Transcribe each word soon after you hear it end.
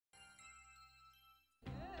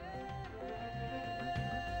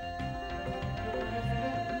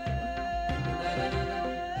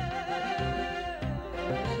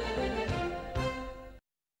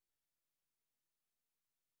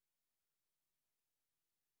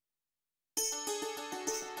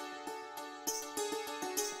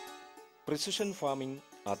Precision farming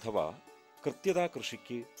അഥവാ കൃത്യതാ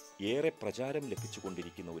കൃഷിക്ക് ഏറെ പ്രചാരം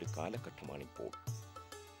ലഭിച്ചുകൊണ്ടിരിക്കുന്ന ഒരു കാലഘട്ടമാണിപ്പോൾ.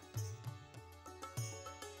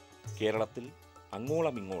 കേരളത്തിൽ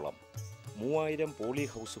അങ്ങോളമിങ്ങോളം 3000 പോളി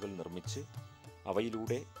ഹൗസുകൾ നിർമ്മിച്ച്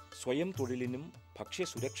അവയിലൂടെ സ്വയം തൊഴിലിനും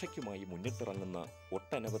ഭക്ഷ്യസുരക്ഷയ്ക്കുമായി മുന്നിട്ടിറങ്ങുന്ന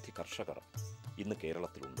ഒട്ടനവധി കർഷകർ ഇന്ന്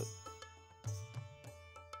കേരളത്തിലുണ്ട്.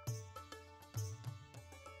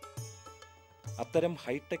 അത്തരം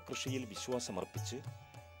ഹൈടെക് കൃഷിയിൽ വിശ്വാസമർപ്പിച്ച്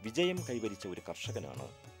വിജയം കൈവരിച്ച ഒരു കർഷകനാണ്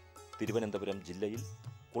തിരുവനന്തപുരം ജില്ലയിൽ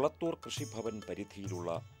കുളത്തൂർ കൃഷിഭവൻ പരിധിയിലുള്ള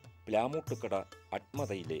പ്ലാമൂട്ടുകട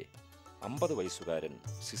അട്മതയിലെ 50 വയസ്സുകാരൻ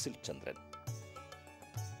സിസിൽ ചന്ദ്രൻ.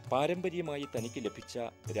 പാരമ്പര്യമായി തനിക്ക് ലഭിച്ച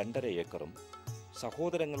 2.5 ഏക്കറും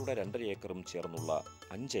സഹോദരങ്ങളുടെ 2.5 ഏക്കറും ചേർന്നുള്ള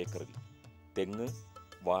 5 ഏക്കറിൽ തെങ്ങ്,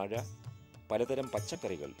 വാഴ, പലതരം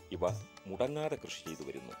പച്ചക്കറികൾ ഇവ മുടങ്ങാതെ കൃഷി ചെയ്തു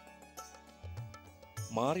വരുന്നു.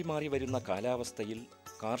 മാറി മാറി വരുന്ന കാലാവസ്ഥയിൽ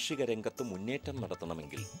കാർഷിക രംഗത്ത് മുന്നേറ്റം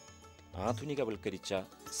നടത്തണമെങ്കിൽ ആധുനികവൽക്കരിച്ച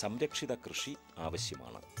സംരക്ഷിത കൃഷി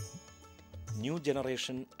ആവശ്യമാണ്. ന്യൂ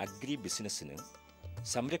ജനറേഷൻ അഗ്രി ബിസിനസ്സിന്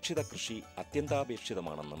സംരക്ഷിത കൃഷി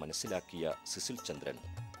അത്യന്താപേക്ഷിതമാണെന്ന് മനസ്സിലാക്കിയ സിസിൽ ചന്ദ്രൻ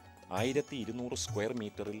 1200 സ്ക്വയർ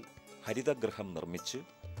മീറ്ററിൽ ഹരിതഗൃഹം നിർമ്മിച്ച്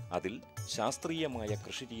അതിൽ ശാസ്ത്രീയമായ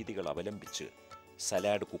കൃഷിരീതികൾ അവലംബിച്ച്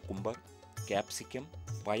സലാഡ്, കുക്കുംബർ, ക്യാപ്സിക്കം,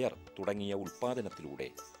 പയർ തുടങ്ങിയ ഉൽപ്പാദനത്തിലൂടെ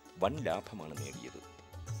വൻ ലാഭമാണ് നേടിയത്.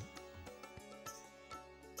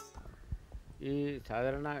 ഈ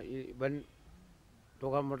സാധാരണ ഈ വൻ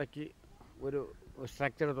തുക മുടക്കി ഒരു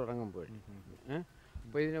സ്ട്രക്ചർ തുടങ്ങുമ്പോൾ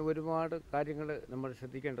അപ്പോൾ ഇതിന് ഒരുപാട് കാര്യങ്ങൾ നമ്മൾ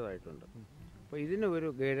ശ്രദ്ധിക്കേണ്ടതായിട്ടുണ്ട്. അപ്പോൾ ഇതിന് ഒരു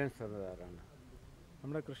ഗൈഡൻസ് തന്നതാരാണ്?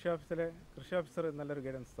 നമ്മുടെ കൃഷി ഓഫീസർ നല്ലൊരു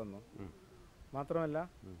ഗൈഡൻസ് തന്നു. മാത്രമല്ല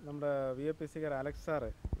നമ്മുടെ VAPC അലക്സ്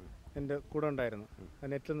സാറ് എൻ്റെ കൂടെ ഉണ്ടായിരുന്നു.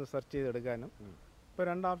 നെറ്റിൽ നിന്ന് സെർച്ച് ചെയ്തെടുക്കാനും. ഇപ്പോൾ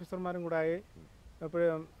 2 ഓഫീസർമാരും കൂടെ ആയി.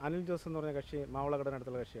 എപ്പോഴും അനിൽ ജോസ് എന്ന് പറഞ്ഞ കക്ഷി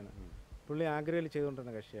മാവളകടനടുത്തുള്ള കക്ഷിയാണ്. പുള്ളി ആഗ്രയിൽ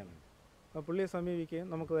ചെയ്തുകൊണ്ടിരുന്ന കക്ഷിയാണ്. അപ്പോൾ പുള്ളിയെ സമീപിക്കുകയും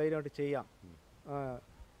നമുക്ക് ധൈര്യമായിട്ട് ചെയ്യാം,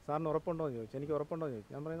 സാറിന് ഉറപ്പുണ്ടോ എന്ന് ചോദിച്ചു. എനിക്ക് ഉറപ്പുണ്ടോ എന്ന്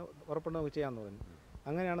ചോദിച്ചു. ഞാൻ പറയുന്നു ഉറപ്പുണ്ടോ നമുക്ക് ചെയ്യാമെന്ന് പറഞ്ഞു.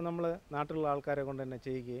 അങ്ങനെയാണ് നമ്മൾ നാട്ടിലുള്ള ആൾക്കാരെ കൊണ്ട് തന്നെ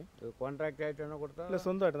ചെയ്യുകയും. കോൺട്രാക്റ്റ് ആയിട്ടാണ് കൊടുത്തത്? അല്ല,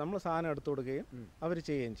 സ്വന്തമായിട്ട് നമ്മൾ സാധനം എടുത്തു കൊടുക്കുകയും അവർ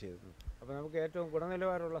ചെയ്യുകയും ചെയ്തു. അപ്പോൾ നമുക്ക് ഏറ്റവും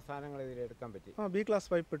ഗുണനിലവാരമുള്ള സാധനങ്ങൾ ഇതിൽ എടുക്കാൻ പറ്റി. B ക്ലാസ്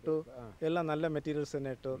പൈപ്പ് ഇട്ടു, എല്ലാം നല്ല മെറ്റീരിയൽസ്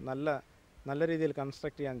തന്നെ ഇട്ടു, നല്ല രീതിയിൽ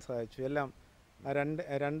കൺസ്ട്രക്ട് ചെയ്യാൻ സാധിച്ചു. എല്ലാം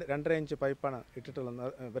 2.5 ഇഞ്ച് പൈപ്പാണ് ഇട്ടിട്ടുള്ളത്,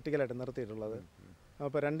 വെർട്ടിക്കലായിട്ട് നിർത്തിയിട്ടുള്ളത്.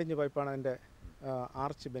 അപ്പോൾ 2 ഇഞ്ച് പൈപ്പാണ് അതിൻ്റെ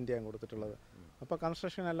ആർച്ച് ബെൻഡ് ചെയ്യാൻ കൊടുത്തിട്ടുള്ളത്. അപ്പോൾ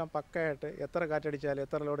കൺസ്ട്രക്ഷൻ എല്ലാം പക്കയായിട്ട് എത്ര കാറ്റടിച്ചാലും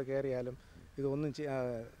എത്ര ലോഡ് കയറിയാലും ഇതൊന്നും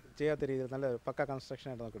ചെയ്യാത്ത രീതിയിൽ നല്ല പക്ക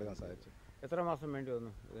കൺസ്ട്രക്ഷനായിട്ട് നമുക്ക് എടുക്കാൻ സാധിച്ചു. എത്ര മാസം വേണ്ടി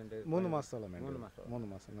വന്നു ഇതിൻ്റെ? 3 മാസത്തോളം വേണ്ടി. 3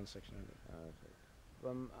 മാസം കൺസ്ട്രക്ഷൻ വേണ്ടി.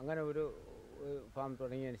 അപ്പം അങ്ങനെ ഒരു ഫാം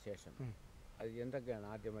തുടങ്ങിയതിന് ശേഷം അത് എന്തൊക്കെയാണ്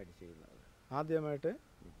ആദ്യമായിട്ട് ചെയ്യുന്നത്? ആദ്യമായിട്ട്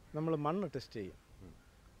നമ്മൾ മണ്ണ് ടെസ്റ്റ് ചെയ്യും.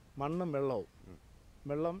 മണ്ണും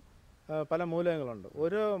വെള്ളം പല മൂലകങ്ങളുണ്ട്.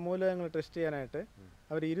 ഓരോ മൂലകങ്ങൾ ടെസ്റ്റ് ചെയ്യാനായിട്ട്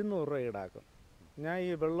അവർ 200 രൂപ ഈടാക്കും. ഞാൻ ഈ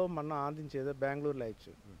വെള്ളവും മണ്ണും ആദ്യം ചെയ്ത് ബാംഗ്ലൂരിൽ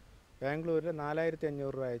അയച്ചു. ബാംഗ്ലൂരിൽ 4500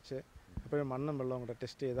 രൂപ അയച്ച് അപ്പോഴും മണ്ണും വെള്ളവും കൂടെ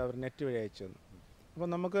ടെസ്റ്റ് ചെയ്ത് അവർ നെറ്റ് വഴി അയച്ചു തന്നു. അപ്പോൾ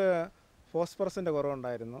നമുക്ക് ഫോസ്ഫറസിൻ്റെ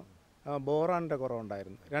കുറവുണ്ടായിരുന്നു, ബോറാണിൻ്റെ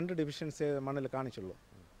കുറവുണ്ടായിരുന്നു. 2 ഡിവിഷൻസ് മണ്ണിൽ കാണിച്ചുള്ളൂ.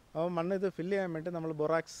 അപ്പോൾ മണ്ണ് ഇത് ഫില്ല് ചെയ്യാൻ വേണ്ടി നമ്മൾ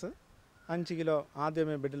ബൊറാക്സ് 5 കിലോ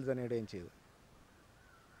ആദ്യമേ ബെഡിൽ തന്നെ ഇടുകയും ചെയ്തു.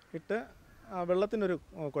 ഇട്ട് വെള്ളത്തിനൊരു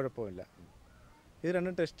കുഴപ്പമില്ല. ഇത്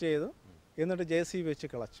 2 ടെസ്റ്റ് ചെയ്തു. എന്നിട്ട് JCB വെച്ച്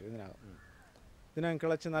കിളച്ചു. ഇതിനകം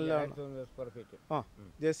കിളച്ച് നല്ല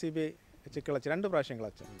JCB വെച്ച് കിളച്ച് 2 പ്രാവശ്യം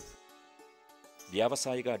കിളച്ചു.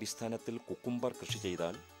 വ്യാവസായിക അടിസ്ഥാനത്തിൽ കുക്കുംബർ കൃഷി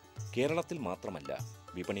ചെയ്താൽ കേരളത്തിൽ മാത്രമല്ല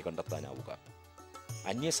വിപണി കണ്ടെത്താനാവുക.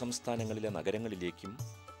 അന്യ സംസ്ഥാനങ്ങളിലെ നഗരങ്ങളിലേക്കും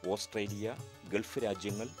ഓസ്ട്രേലിയ, ഗൾഫ്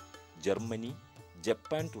രാജ്യങ്ങൾ, ജർമ്മനി,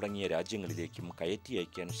 ജപ്പാൻ തുടങ്ങിയ രാജ്യങ്ങളിലേക്കും കയറ്റി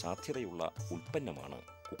അയക്കാൻ സാധ്യതയുള്ള ഉൽപ്പന്നമാണ്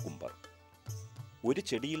കുക്കുംബർ. ഒരു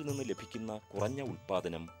ചെടിയിൽ നിന്ന് ലഭിക്കുന്ന കുറഞ്ഞ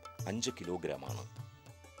ഉൽപ്പാദനം 5 കിലോഗ്രാമാണ്.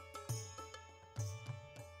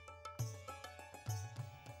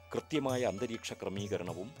 കൃത്യമായ അന്തരീക്ഷ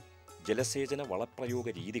ക്രമീകരണവും ജലസേചന വളപ്രയോഗ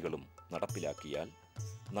രീതികളും നടപ്പിലാക്കിയാൽ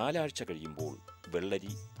 4 ആഴ്ച കഴിയുമ്പോൾ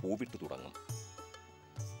വെള്ളരി പൂവിട്ടു തുടങ്ങും.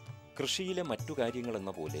 കൃഷിയിലെ മറ്റു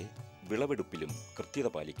കാര്യങ്ങളെന്ന പോലെ വിളവെടുപ്പിലും കൃത്യത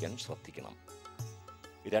പാലിക്കാൻ ശ്രദ്ധിക്കണം.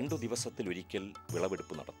 2 ദിവസത്തിലൊരിക്കൽ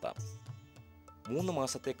വിളവെടുപ്പ് നടത്താം. 3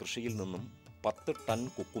 മാസത്തെ കൃഷിയിൽ നിന്നും 10 ടൺ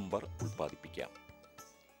കുക്കുംബർ ഉൽപ്പാദിപ്പിക്കാം.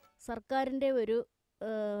 സർക്കാരിൻ്റെ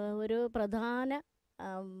ഒരു പ്രധാന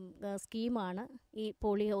സ്കീമാണ് ഈ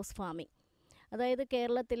പോളി ഹൗസ് ഫാമിംഗ്. അതായത്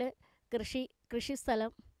കേരളത്തിൽ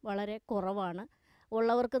കൃഷിസ്ഥലം വളരെ കുറവാണ്.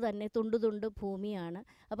 ഉള്ളവർക്ക് തന്നെ തുണ്ട് ഭൂമിയാണ്.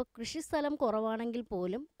 അപ്പോൾ കൃഷിസ്ഥലം കുറവാണെങ്കിൽ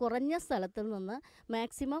പോലും കുറഞ്ഞ സ്ഥലത്തിൽ നിന്ന്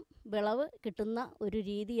മാക്സിമം വിളവ് കിട്ടുന്ന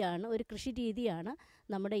ഒരു കൃഷി രീതിയാണ്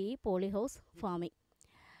നമ്മുടെ ഈ പോളി ഹൗസ് ഫാമിംഗ്.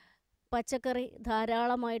 പച്ചക്കറി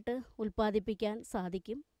ധാരാളമായിട്ട് ഉൽപ്പാദിപ്പിക്കാൻ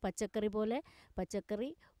സാധിക്കും. പച്ചക്കറി,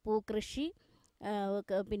 പൂക്കൃഷി,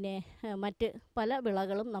 പിന്നെ മറ്റ് പല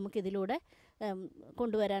വിളകളും നമുക്കിതിലൂടെ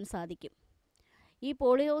കൊണ്ടുവരാൻ സാധിക്കും. ഈ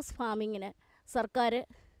പോളി ഹൗസ് ഫാമിങ്ങിന് സർക്കാർ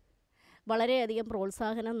വളരെയധികം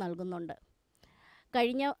പ്രോത്സാഹനം നൽകുന്നുണ്ട്.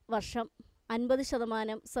 കഴിഞ്ഞ വർഷം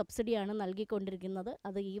 50% സബ്സിഡിയാണ് നൽകിക്കൊണ്ടിരിക്കുന്നത്.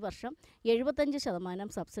 അത് ഈ വർഷം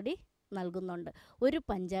 75% സബ്സിഡി നൽകുന്നുണ്ട്. ഒരു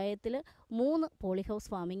പഞ്ചായത്തിൽ 3 പോളി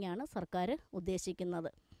ഹൗസ് ഫാമിംഗാണ് സർക്കാർ ഉദ്ദേശിക്കുന്നത്.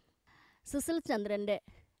 സിസിൽ ചന്ദ്രൻ്റെ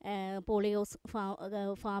പോളി ഹൗസ്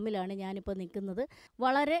ഫാമിലാണ് ഞാനിപ്പോൾ നിൽക്കുന്നത്.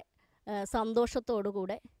 വളരെ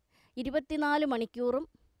സന്തോഷത്തോടുകൂടെ 24 മണിക്കൂറും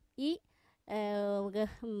ഈ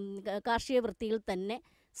കാർഷിക വൃത്തിയിൽ തന്നെ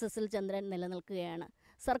സിസിൽ ചന്ദ്രൻ നിലനിൽക്കുകയാണ്.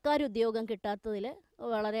 സർക്കാർ ഉദ്യോഗം കിട്ടാത്തതിൽ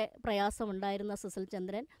വളരെ പ്രയാസമുണ്ടായിരുന്ന സിസിൽ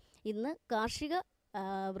ചന്ദ്രൻ ഇന്ന് കാർഷിക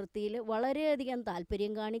വൃത്തിയിൽ വളരെയധികം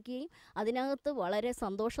താല്പര്യം കാണിക്കുകയും അതിനകത്ത് വളരെ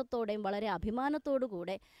സന്തോഷത്തോടെയും വളരെ അഭിമാനത്തോടു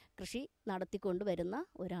കൂടെ കൃഷി നടത്തിക്കൊണ്ട് വരുന്ന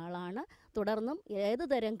ഒരാളാണ്. തുടർന്നും ഏത്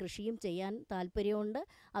തരം കൃഷിയും ചെയ്യാൻ താല്പര്യമുണ്ട്.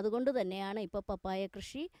 അതുകൊണ്ട് തന്നെയാണ് ഇപ്പോൾ പപ്പായ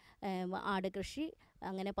കൃഷി, ആട് കൃഷി,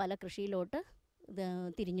 അങ്ങനെ പല കൃഷിയിലോട്ട്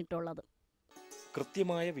തിരിഞ്ഞിട്ടുള്ളത്.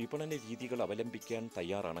 കൃത്യമായ വിപണന രീതികൾ അവലംബിക്കാൻ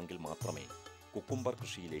തയ്യാറാണെങ്കിൽ മാത്രമേ കുക്കുംബർ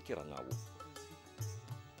കൃഷിയിലേക്ക് ഇറങ്ങാവൂ.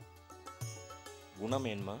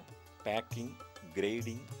 ഗുണമേന്മ, പാക്കിംഗ്,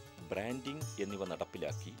 ഗ്രേഡിംഗ്, ബ്രാൻഡിംഗ് എന്നിവ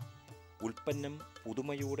നടപ്പിലാക്കി ഉൽപ്പന്നം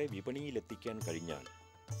പുതുമയോടെ വിപണിയിലെത്തിക്കാൻ കഴിഞ്ഞാൽ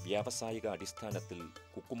വ്യാവസായിക അടിസ്ഥാനത്തിൽ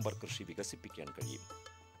കുക്കുംബർ കൃഷി വികസിപ്പിക്കാൻ കഴിയും.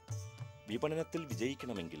 വിപണനത്തിൽ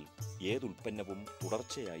വിജയിക്കണമെങ്കിൽ ഏതുൽപ്പന്നവും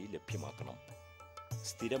തുടർച്ചയായി ലഭ്യമാക്കണം.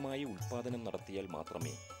 സ്ഥിരമായി ഉൽപ്പാദനം നടത്തിയാൽ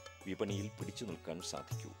മാത്രമേ വിപണിയിൽ പിടിച്ചു നിൽക്കാൻ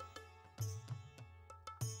സാധിക്കൂ.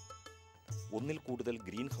 ഒന്നിൽ കൂടുതൽ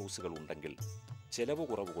ഗ്രീൻ ഹൗസുകൾ ഉണ്ടെങ്കിൽ ചെലവ്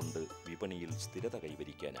കുറവ് കൊണ്ട് വിപണിയിൽ സ്ഥിരത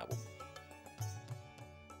കൈവരിക്കാനാവും.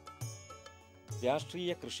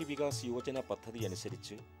 രാഷ്ട്രീയ കൃഷി വികാസ് യോജന പദ്ധതി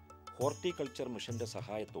അനുസരിച്ച് ഹോർട്ടിക്കൾച്ചർ മിഷന്റെ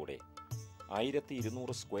സഹായത്തോടെ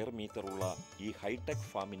 1200 സ്ക്വയർ മീറ്ററുള്ള ഈ ഹൈടെക്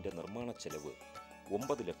ഫാമിന്റെ നിർമ്മാണ ചെലവ്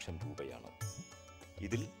 9 ലക്ഷം രൂപയാണ്.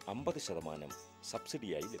 ഇതിൽ 50%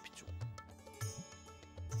 സബ്സിഡിയായി ലഭിച്ചു.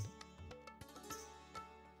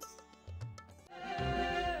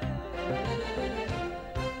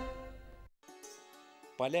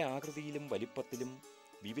 പല ആകൃതിയിലും വലിപ്പത്തിലും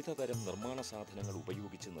വിവിധ തരം നിർമ്മാണ സാധനങ്ങൾ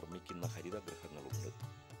ഉപയോഗിച്ച് നിർമ്മിക്കുന്ന ഹരിതഗൃഹങ്ങളുണ്ട്.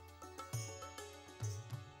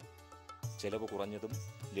 ചെലവ് കുറഞ്ഞതും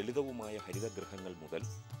ലളിതവുമായ ഹരിതഗൃഹങ്ങൾ മുതൽ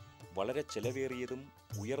വളരെ ചെലവേറിയതും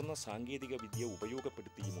ഉയർന്ന സാങ്കേതിക വിദ്യ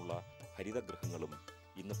ഉപയോഗപ്പെടുത്തിയുമുള്ള ഹരിതഗൃഹങ്ങളും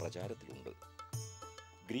ഇന്ന് പ്രചാരത്തിലുണ്ട്.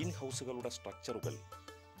 ഗ്രീൻ ഹൗസുകളുടെ സ്ട്രക്ചറുകൾ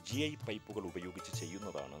GI പൈപ്പുകൾ ഉപയോഗിച്ച്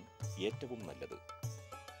ചെയ്യുന്നതാണ് ഏറ്റവും നല്ലത്.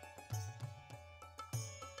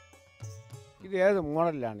 ഇത് ഏത്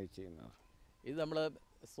മോഡലിലാണ് ചെയ്യുന്നത്? ഇത് നമ്മൾ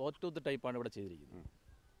സോറ്റ് ടൂത്ത് ടൈപ്പാണ് ഇവിടെ ചെയ്തിരിക്കുന്നത്.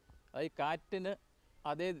 അത് ഈ കാറ്റിന്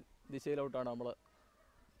അതേ ദിശയിലോട്ടാണ് നമ്മൾ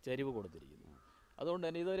ചരിവ് കൊടുത്തിരിക്കുന്നത്. അതുകൊണ്ട്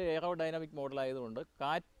തന്നെ ഇതൊരു എയറോ ഡൈനാമിക് മോഡലായതുകൊണ്ട്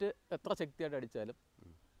കാറ്റ് എത്ര ശക്തിയായിട്ട് അടിച്ചാലും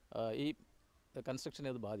ഈ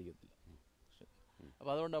കൺസ്ട്രക്ഷനെ അത് ബാധിക്കത്തില്ല.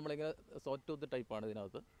 അപ്പോൾ അതുകൊണ്ട് നമ്മളിങ്ങനെ സോറ്റ് ടൂത്ത് ടൈപ്പാണ്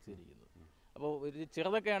ഇതിനകത്ത് ചെയ്തിരിക്കുന്നത്. അപ്പോൾ ഒരു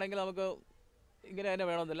ചെറുതൊക്കെ ആണെങ്കിൽ നമുക്ക് ഇങ്ങനെ തന്നെ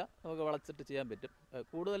വേണമെന്നില്ല, നമുക്ക് വളച്ചിട്ട് ചെയ്യാൻ പറ്റും.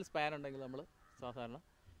 കൂടുതൽ സ്പാൻ ഉണ്ടെങ്കിൽ നമ്മൾ സാധാരണ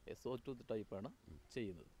സോറ്റ് ടൂത്ത് ടൈപ്പാണ്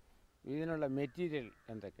ചെയ്യുന്നത്. ഇതിനുള്ള മെറ്റീരിയൽ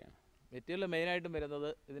എന്തൊക്കെയാണ്? മെറ്റീരിയൽ മെയിനായിട്ടും വരുന്നത്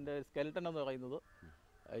ഇതിൻ്റെ സ്കെൽട്ടൺ എന്ന് പറയുന്നത്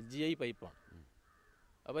GI പൈപ്പാണ്.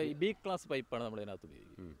 അപ്പോൾ ഈ B ക്ലാസ് പൈപ്പാണ് നമ്മൾ ഇതിനകത്ത്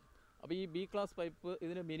ഉപയോഗിക്കുന്നത്. അപ്പോൾ ഈ B ക്ലാസ് പൈപ്പ്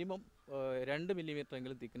ഇതിന് മിനിമം 2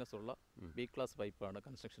 മില്ലിമീറ്ററെങ്കിലും തിക്നെസ് ഉള്ള B ക്ലാസ് പൈപ്പാണ്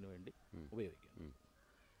കൺസ്ട്രക്ഷന് വേണ്ടി ഉപയോഗിക്കുന്നത്.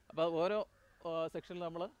 അപ്പോൾ ഓരോ സെക്ഷനിൽ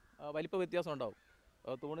നമ്മൾ വലിപ്പ വ്യത്യാസം ഉണ്ടാവും.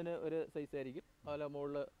 തൂണിന് ഒരു സൈസ് ആയിരിക്കും, അതുപോലെ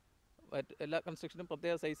മുകളിൽ എല്ലാ കൺസ്ട്രക്ഷനും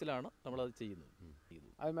പ്രത്യേക സൈസിലാണ് നമ്മളത് ചെയ്യുന്നത്.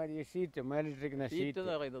 അതുമാതിരി ഈ ഷീറ്റ് മേലിട്ടിരിക്കുന്ന ഷീറ്റ്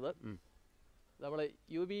എന്ന് പറയുന്നത് നമ്മൾ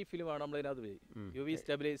UV ഫിലിമാണ് നമ്മളിതിനകത്ത് ഉപയോഗിക്കും. UV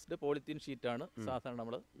സ്റ്റെബിലൈസ്ഡ് പോളിത്തീൻ ഷീറ്റാണ് സാധാരണ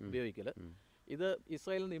നമ്മൾ ഉപയോഗിക്കൽ. ഇത്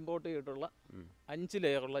ഇസ്രായേലിൽ നിന്ന് ഇമ്പോർട്ട് ചെയ്തിട്ടുള്ള 5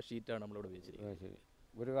 ലെയറുള്ള ഷീറ്റാണ് നമ്മളിവിടെ ഉപയോഗിച്ചിരിക്കുന്നത്.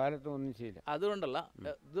 ഒരു കാലത്തും ഒന്നും ചെയ്യില്ല. അതുകൊണ്ടല്ല,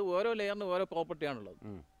 ഇത് ഓരോ ലെയറിനും ഓരോ പ്രോപ്പർട്ടിയാണുള്ളത്.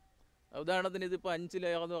 ഉദാഹരണത്തിന് ഇതിപ്പോൾ 5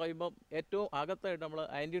 ലെയർ എന്ന് പറയുമ്പോൾ ഏറ്റവും അകത്തായിട്ട് നമ്മൾ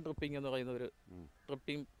ആൻറ്റി ട്രിപ്പിംഗ് എന്ന് പറയുന്ന ഒരു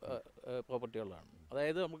ട്രിപ്പിംഗ് പ്രോപ്പർട്ടികളാണ്.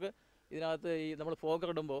 അതായത് നമുക്ക് ഇതിനകത്ത് ഈ നമ്മൾ ഫോഗർ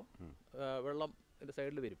ഇടുമ്പോൾ വെള്ളം ഇതിൻ്റെ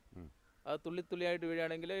സൈഡിൽ വരും. അത് തുള്ളിയായിട്ട്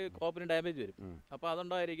വീഴുകയാണെങ്കിൽ ക്രോപ്പിന് ഡാമേജ് വരും. അപ്പോൾ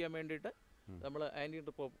അതുണ്ടായിരിക്കാൻ വേണ്ടിയിട്ട് നമ്മൾ ആൻറ്റി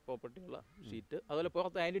പ്രോപ്പർട്ടിയുള്ള ഷീറ്റ്, അതുപോലെ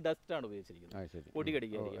പുറത്ത് ആൻറ്റി ഡസ്റ്റാണ് ഉപയോഗിച്ചിരിക്കുന്നത്, പൊടി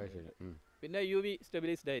കടിക്കാതിരിക്കും. പിന്നെ UV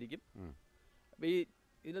സ്റ്റെബിലൈസ്ഡ് ആയിരിക്കും. അപ്പോൾ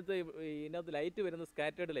ഇതിനകത്ത് ലൈറ്റ് വരുന്നത്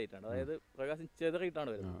സ്കാറ്റേർഡ് ലൈറ്റാണ്, അതായത് പ്രകാശം ചെതറിയിട്ടാണ്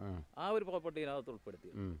വരുന്നത്. ആ ഒരു പ്രോപ്പർട്ടി ഇതിനകത്ത്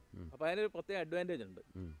ഉൾപ്പെടുത്തി. അപ്പോൾ അതിനൊരു പ്രത്യേക അഡ്വാൻറ്റേജ് ഉണ്ട്.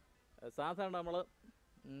 സാധാരണ നമ്മൾ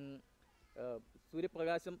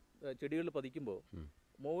സൂര്യപ്രകാശം ചെടികളിൽ പതിക്കുമ്പോൾ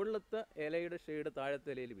മുകളിലത്തെ ഇലയുടെ ഷെയ്ഡ് താഴത്തെ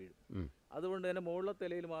ഇലയിൽ വീഴും. അതുകൊണ്ട് തന്നെ മുകളിലത്തെ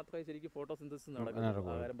ഇലയിൽ മാത്രമേ ശരിക്കും ഫോട്ടോസിന്തസിസ് നടക്കുന്നു,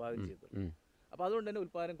 ആഹാരം പാകം ചെയ്യത്തുള്ളൂ. അപ്പോൾ അതുകൊണ്ട് തന്നെ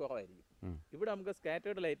ഉൽപ്പാദനം കുറവായിരിക്കും. ഇവിടെ നമുക്ക്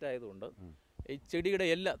സ്കാറ്റേർഡ് ലൈറ്റ് ആയതുകൊണ്ട് ഈ ചെടിയുടെ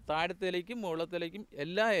എല്ലാ താഴത്തെ ഇലയ്ക്കും മുകളിലത്തെ ഇലയ്ക്കും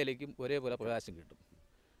എല്ലാ ഇലയ്ക്കും ഒരേപോലെ പ്രകാശം കിട്ടും.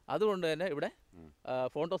 അതുകൊണ്ട് തന്നെ ഇവിടെ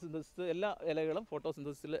ഫോട്ടോസിന്തസിസ് എല്ലാ ഇലകളും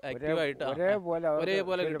ഫോട്ടോസിന്തസിസിൽ ആക്റ്റീവായിട്ട്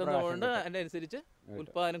ഒരേപോലെ കിട്ടുന്നതുകൊണ്ട് അതിനനുസരിച്ച്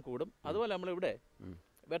ഉൽപ്പാദനം കൂടും. അതുപോലെ നമ്മളിവിടെ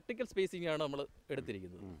വെർട്ടിക്കൽ സ്പേസിംഗ് ആണ് നമ്മൾ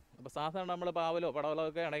എടുത്തിരിക്കുന്നത്. അപ്പോൾ സാധാരണ നമ്മൾ പാവലോ പടവലോ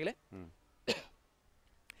ഒക്കെ ആണെങ്കിൽ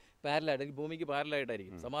പാരലായിട്ട് ഭൂമിക്ക്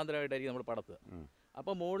പാരലായിട്ടായിരിക്കും, സമാന്തരമായിട്ടായിരിക്കും നമ്മൾ പടത്തുക.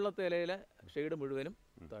 അപ്പോൾ മുകളിലത്തെ ഇലയിലെ ഷെയ്ഡ് മുഴുവനും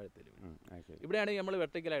താഴത്തിൽ വീഴും. ഇവിടെയാണെങ്കിൽ നമ്മൾ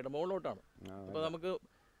വെർട്ടിക്കലായിട്ട് മുകളിലോട്ടാണ്. അപ്പോൾ നമുക്ക്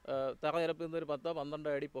തറനിരപ്പിൽ നിന്ന് ഒരു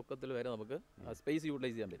 10-12 അടി പൊക്കത്തിൽ വരെ നമുക്ക് സ്പേസ്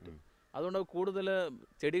യൂട്ടിലൈസ് ചെയ്യാൻ പറ്റും. അതുകൊണ്ട് കൂടുതൽ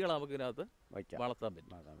ചെടികൾ നമുക്ക് ഇതിനകത്ത് വളർത്താൻ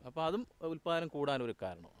പറ്റും. അപ്പോൾ അതും ഉൽപ്പാദനം കൂടാനൊരു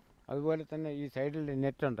കാരണമാണ്. അതുപോലെ തന്നെ ഈ സൈഡിൽ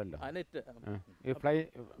നെറ്റ് ഉണ്ടല്ലോ, ആ നെറ്റ്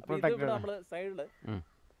പ്രൊട്ടക്ടർ നമ്മൾ സൈഡിൽ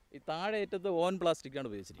ഈ താഴെ ഏറ്റത്ത് ഓൺ പ്ലാസ്റ്റിക്കാണ്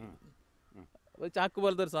ഉപയോഗിച്ചിരിക്കുന്നത്. അത് ചാക്ക്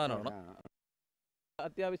പോലത്തെ ഒരു സാധനമാണ്.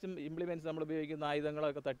 അത്യാവശ്യം ഇംപ്ലിമെൻറ്റ്സ് നമ്മൾ ഉപയോഗിക്കുന്ന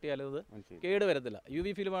ആയുധങ്ങളൊക്കെ തട്ടിയാൽ അത് കേട് വരത്തില്ല. UV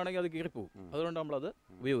ഫിലിം ആണെങ്കിൽ അത് കീറിപ്പോവും. അതുകൊണ്ട് നമ്മളത്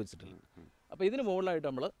ഉപയോഗിച്ചിട്ടില്ല. അപ്പോൾ ഇതിന് മുകളിലായിട്ട്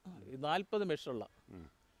നമ്മൾ 40 മെഷുള്ള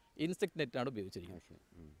ഇൻസെക്ട് നെറ്റാണ്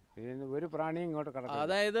ഉപയോഗിച്ചിരിക്കുന്നത്. ഒരു പ്രാണിയും ഇങ്ങോട്ട് കടക്കും.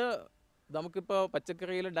 അതായത് നമുക്കിപ്പോൾ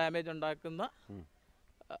പച്ചക്കറിയിൽ ഡാമേജ് ഉണ്ടാക്കുന്ന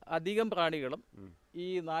അധികം പ്രാണികളും ഈ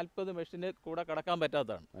 40 മെഷിന് കൂടെ കടക്കാൻ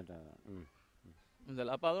പറ്റാത്തതാണ്.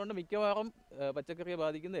 അപ്പോൾ അതുകൊണ്ട് മിക്കവാറും പച്ചക്കറിയെ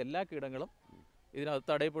ബാധിക്കുന്ന എല്ലാ കീടങ്ങളും ഇതിനകത്ത്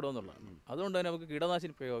തടയപ്പെടുമെന്നുള്ളതാണ്. അതുകൊണ്ട് തന്നെ നമുക്ക്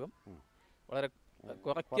കീടനാശിനി പ്രയോഗം വളരെ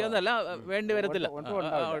കുറയ്ക്കാന്നല്ല, വേണ്ടി വരത്തില്ല,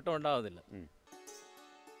 ഒട്ടും ഉണ്ടാവുന്നില്ല.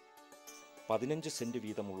 15 സെന്റ്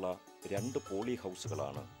വീതമുള്ള 2 പോളി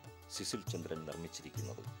ഹൗസുകളാണ് സിസിൽ ചന്ദ്രൻ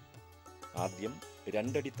നിർമ്മിച്ചിരിക്കുന്നത്. ആദ്യം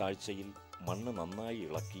 2 അടി താഴ്ചയിൽ മണ്ണ് നന്നായി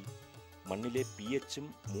ഇളക്കി മണ്ണിലെ pHഉം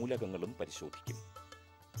മൂലകങ്ങളും പരിശോധിക്കും.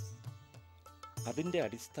 അതിൻ്റെ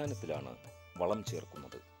അടിസ്ഥാനത്തിലാണ് വളം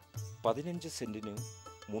ചേർക്കുന്നത്. 15 സെന്റിന്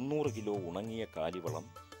 300 കിലോ ഉണങ്ങിയ കാലിവളം,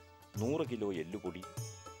 100 കിലോ എല്ലുപൊടി,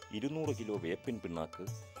 200 കിലോ വേപ്പിൻ പിണ്ണാക്ക്,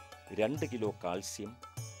 2 കിലോ കാൽസ്യം,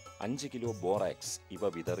 5 കിലോ ബോറാക്സ്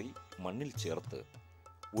ഇവ വിതറി മണ്ണിൽ ചേർത്ത്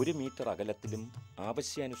 1 മീറ്റർ അകലത്തിലും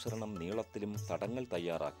ആവശ്യാനുസരണം നീളത്തിലും തടങ്ങൾ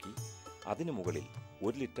തയ്യാറാക്കി അതിനു മുകളിൽ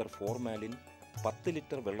 1 ലിറ്റർ ഫോർമാലിൻ 10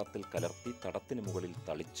 ലിറ്റർ വെള്ളത്തിൽ കലർത്തി തടത്തിന് മുകളിൽ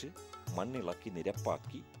തളിച്ച് മണ്ണിളക്കി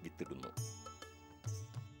നിരപ്പാക്കി വിത്തിടുന്നു.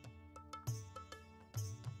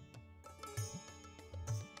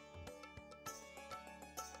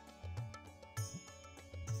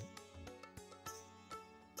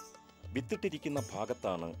 വിത്തിട്ടിരിക്കുന്ന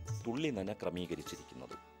ഭാഗത്താണ് തുള്ളി നന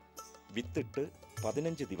ക്രമീകരിച്ചിരിക്കുന്നത്. വിത്തിട്ട്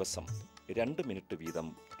 15 ദിവസം 2 മിനിറ്റ് വീതം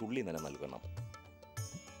തുള്ളി നന നൽകണം.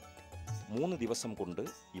 3 ദിവസം കൊണ്ട്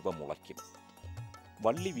ഇവ മുളയ്ക്കും.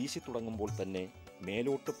 വള്ളി വീശി തുടങ്ങുമ്പോൾ തന്നെ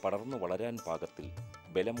മേലോട്ട് പടർന്നു വളരാൻ പാകത്തിൽ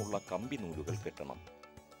ബലമുള്ള കമ്പി നൂലുകൾ കെട്ടണം.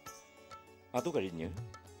 അതുകഴിഞ്ഞ്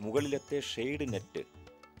മുകളിലത്തെ ഷെയ്ഡ് നെറ്റ്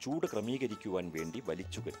ചൂട് ക്രമീകരിക്കുവാൻ വേണ്ടി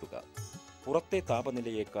വലിച്ചു കെട്ടുക. പുറത്തെ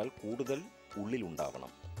താപനിലയേക്കാൾ കൂടുതൽ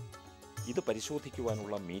ഉള്ളിലുണ്ടാവണം. ഇത്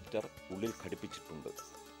പരിശോധിക്കുവാനുള്ള മീറ്റർ ഉള്ളിൽ ഘടിപ്പിച്ചിട്ടുണ്ട്.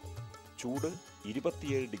 ചൂട്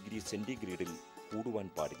 27 ഡിഗ്രി സെന്റിഗ്രേഡിൽ കൂടുവാൻ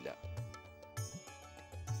പാടില്ല.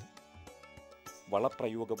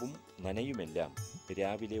 വളപ്രയോഗവും നനയുമെല്ലാം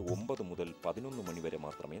രാവിലെ 9 മുതൽ 11 മണി വരെ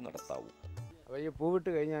മാത്രമേ നടത്താവൂ. അപ്പോൾ ഈ പൂവിട്ട്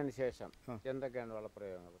കഴിഞ്ഞതിന് ശേഷം എന്തൊക്കെയാണ്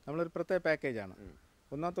വളപ്രയോഗങ്ങൾ? നമ്മളൊരു പ്രത്യേക പാക്കേജാണ്.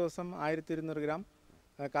 ഒന്നാമത്തെ ദിവസം 1200 ഗ്രാം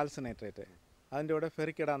കാൽസ്യം നൈട്രേറ്റ്, അതിൻ്റെ കൂടെ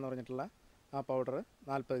ഫെറിക്കിഡ എന്ന് പറഞ്ഞിട്ടുള്ള ആ പൗഡർ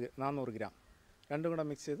 400 ഗ്രാം രണ്ടും കൂടെ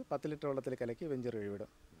മിക്സ് ചെയ്ത് 10 ലിറ്റർ വെള്ളത്തിൽ കലക്കി വെഞ്ചർ ഒഴിവിടും.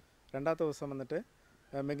 രണ്ടാമത്തെ ദിവസം വന്നിട്ട്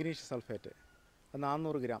മഗ്നീഷ്യം സൾഫേറ്റ്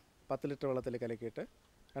 400 ഗ്രാം 10 ലിറ്റർ വെള്ളത്തിൽ കലക്കിയിട്ട്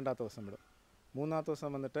രണ്ടാമത്തെ ദിവസം വിടും. മൂന്നാമത്തെ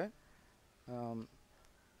ദിവസം വന്നിട്ട്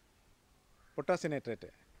പൊട്ടാസ്യം നൈട്രേറ്റ്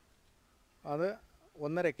അത്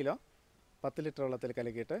 1.5 കിലോ 10 ലിറ്റർ വെള്ളത്തിൽ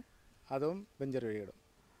കലക്കിയിട്ട് അതും വെഞ്ചർ ഒഴിവിടും.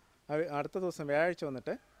 അടുത്ത ദിവസം വ്യാഴാഴ്ച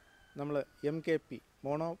വന്നിട്ട് നമ്മൾ MKP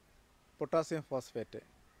mono potassium phosphate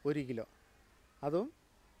 1 kilo അതും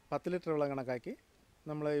 10 ലിറ്റർ വെള്ളം കണക്കാക്കി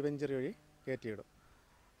നമ്മൾ ഈ വെഞ്ചറി വഴി കയറ്റിയിടും.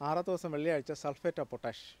 6 ദിവസം വെള്ളിയാഴ്ച സൾഫേറ്റ് ഓഫ്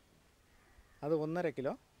പൊട്ടാഷ് അത് 1.5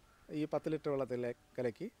 കിലോ ഈ 10 ലിറ്റർ വെള്ളത്തിൽ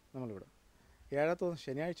കലക്കി നമ്മൾ വിടും. 7 ദിവസം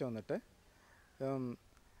ശനിയാഴ്ച വന്നിട്ട്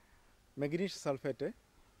മഗ്നീഷ്യം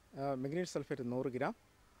സൾഫേറ്റ് 100 ഗ്രാം,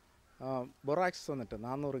 ബൊറാക്സ് വന്നിട്ട്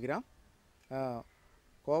 400 ഗ്രാം,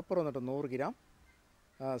 കോപ്പർ വന്നിട്ട് 100 ഗ്രാം,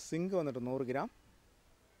 സിങ്ക് വന്നിട്ട് 100 ഗ്രാം,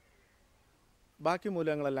 ബാക്കി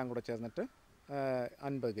മൂലകങ്ങളെല്ലാം കൂടെ ചേർന്നിട്ട്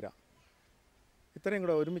 50 ഗ്രാം. ഇത്രയും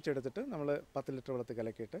കൂടെ ഒരുമിച്ചെടുത്തിട്ട് നമ്മൾ 10 ലിറ്റർ വെള്ളത്തിൽ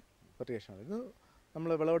കലക്കിയിട്ട് ഫെർട്ടിഗേഷൻ. ഇത്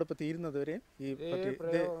നമ്മൾ വിളവെടുപ്പ് തീരുന്നത് വരെയും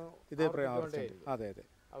ഇതേ പ്രയോഗം. അതെ അതെ.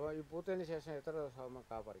 അപ്പോൾ ഈ പൂത്തതിന് ശേഷം എത്ര ദിവസം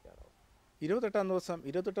കാ പറിക്കാറാവും? 28-ാം ദിവസം,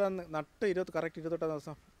 28-ാം നട്ട് കറക്റ്റ് 28-ാം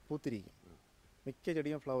ദിവസം പൂത്തിരിക്കും. മിക്ക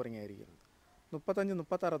ചെടിയും ഫ്ലവറിങ് ആയിരിക്കും.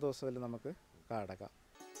 35-36 ദിവസത്തിൽ നമുക്ക് കാ അടക്കാം.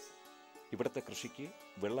 ഇവിടുത്തെ കൃഷിക്ക്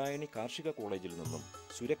വെള്ളായണി കാർഷിക കോളേജിൽ നിന്നും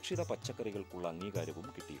സുരക്ഷിത പച്ചക്കറികൾക്കുള്ള അംഗീകാരവും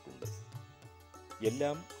കിട്ടിയിട്ടുണ്ട്.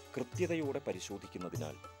 എല്ലാം കൃത്യതയോടെ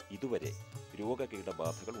പരിശോധിക്കുന്നതിനാൽ ഇതുവരെ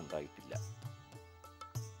രോഗകീടബാധകൾ ഉണ്ടായിട്ടില്ല.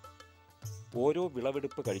 ഓരോ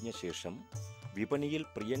വിളവെടുപ്പ് കഴിഞ്ഞ ശേഷം വിപണിയിൽ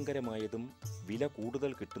പ്രിയങ്കരമായതും വില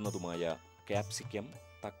കൂടുതൽ കിട്ടുന്നതുമായ ക്യാപ്സിക്കം,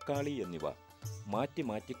 തക്കാളി എന്നിവ മാറ്റി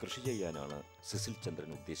മാറ്റി കൃഷി ചെയ്യാനാണ് സിസിൽ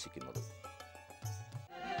ചന്ദ്രൻ ഉദ്ദേശിക്കുന്നത്.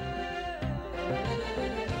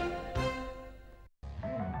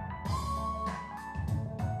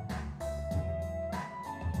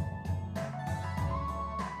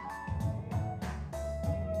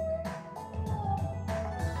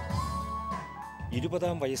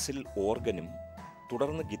 20-ാം വയസ്സിൽ ഓർഗനും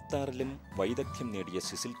തുടർന്ന് ഗിത്താറിലും വൈദഗ്ധ്യം നേടിയ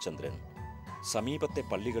സിസിൽ ചന്ദ്രൻ സമീപത്തെ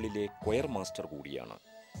പള്ളികളിലെ കൊയർ മാസ്റ്റർ കൂടിയാണ്.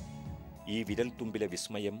 ഈ വിരൽത്തുമ്പിലെ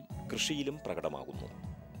വിസ്മയം കൃഷിയിലും പ്രകടമാകുന്നു.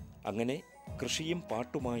 അങ്ങനെ കൃഷിയും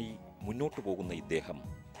പാട്ടുമായി മുന്നോട്ടു പോകുന്ന ഇദ്ദേഹം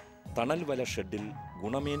തണൽ വല ഷെഡിൽ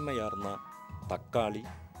ഗുണമേന്മയാർന്ന തക്കാളി,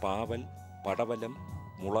 പാവൽ, പടവലം,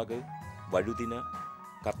 മുളക്, വഴുതിന,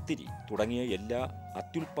 കത്തിരി തുടങ്ങിയ എല്ലാ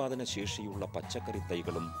അത്യുൽപാദന ശേഷിയുള്ള പച്ചക്കറി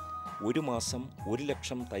തൈകളും ഒരു മാസം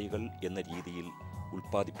 1,00,000 തൈകൾ എന്ന രീതിയിൽ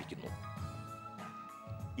ഉൽപ്പാദിപ്പിക്കുന്നു.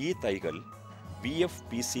 ഈ തൈകൾ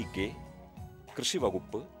VFPCK,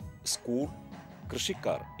 കൃഷിവകുപ്പ്, സ്കൂൾ,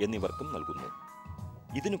 കൃഷിക്കാർ എന്നിവർക്കും നൽകുന്നു.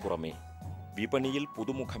 ഇതിനു പുറമെ വിപണിയിൽ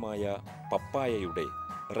പുതുമുഖമായ പപ്പായയുടെ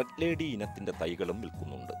റെഡ് ലേഡി ഇനത്തിൻ്റെ തൈകളും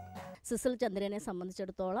വിൽക്കുന്നുണ്ട്. സിസിൽ ചന്ദ്രനെ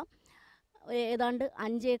സംബന്ധിച്ചിടത്തോളം ഏതാണ്ട്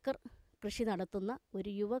 5 ഏക്കർ കൃഷി നടത്തുന്ന ഒരു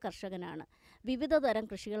യുവ കർഷകനാണ്. വിവിധ തരം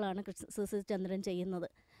കൃഷികളാണ് സിസിൽ ചന്ദ്രൻ ചെയ്യുന്നത്.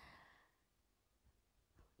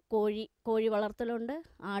 കോഴി വളർത്തലുണ്ട്,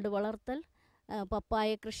 ആട് വളർത്തൽ, പപ്പായ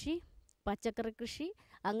കൃഷി, പച്ചക്കറി കൃഷി,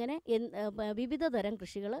 അങ്ങനെ വിവിധ തരം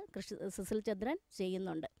കൃഷികൾ സിസിൽ ചന്ദ്രൻ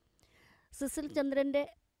ചെയ്യുന്നുണ്ട്. സിസിൽ ചന്ദ്രൻ്റെ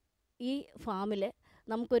ഈ ഫാമിൽ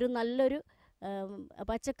നമുക്കൊരു നല്ലൊരു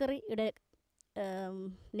പച്ചക്കറിയുടെ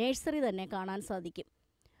നേഴ്സറി തന്നെ കാണാൻ സാധിക്കും.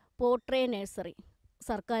 പോട്രേ നേഴ്സറി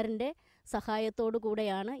സർക്കാരിൻ്റെ സഹായത്തോടു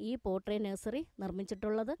കൂടെയാണ് ഈ പോട്രേ നേഴ്സറി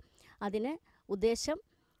നിർമ്മിച്ചിട്ടുള്ളത്. അതിന് ഉദ്ദേശം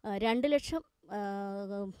 2,00,000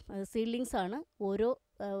 സീഡ്ലിങ്സാണ്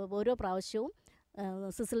ഓരോ പ്രാവശ്യവും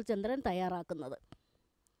സിസിൽ ചന്ദ്രൻ തയ്യാറാക്കുന്നത്.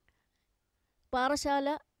 പാറശാല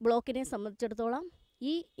ബ്ലോക്കിനെ സംബന്ധിച്ചിടത്തോളം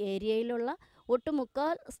ഈ ഏരിയയിലുള്ള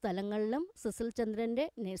ഒട്ടുമുക്കാൽ സ്ഥലങ്ങളിലും സിസിൽ ചന്ദ്രൻ്റെ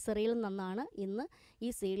നഴ്സറിയിൽ നിന്നാണ് ഇന്ന്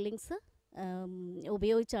ഈ സീഡ്ലിങ്സ്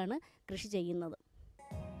ഉപയോഗിച്ചാണ് കൃഷി ചെയ്യുന്നത്.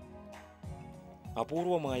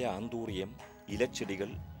 അപൂർവമായ ആന്തൂറിയം, ഇലച്ചെടികൾ,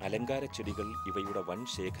 അലങ്കാരച്ചെടികൾ ഇവയുടെ വൻ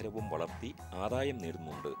ശേഖരവും വളർത്തി ആദായം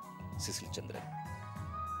നേടുന്നുണ്ട് സിസിൽ ചന്ദ്രൻ.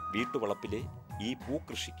 വീട്ടുവളപ്പിലെ ഈ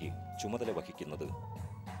പൂക്കൃഷിക്ക് ചുമതല വഹിക്കുന്നത്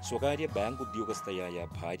സ്വകാര്യ ബാങ്ക് ഉദ്യോഗസ്ഥയായ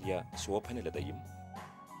ഭാര്യ ശോഭനലതയും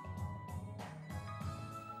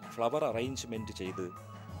ഫ്ലവർ അറേഞ്ച്മെന്റ് ചെയ്ത്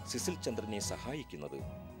സിസിൽ ചന്ദ്രനെ സഹായിക്കുന്നത്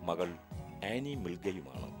മകൾ ആനി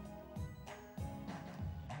മിൽഗയുമാണ്.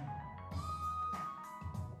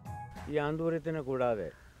 ഈ ആന്തൂര്യത്തിനെ കൂടാതെ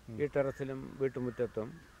ഈ ടെറസിലും വീട്ടുമുറ്റത്തും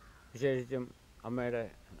വിശേഷിച്ചും അമ്മയുടെ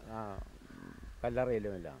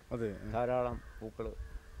കല്ലറയിലുമെല്ലാം ധാരാളം പൂക്കൾ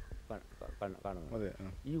കാണുന്നത്.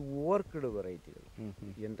 ഈ ഓർക്കിഡ് വെറൈറ്റികൾ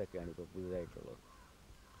എന്തൊക്കെയാണ് ഇപ്പോൾ പുതുതായിട്ടുള്ളത്?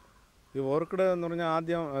 ഈ ഓർക്കിഡ് എന്ന് പറഞ്ഞാൽ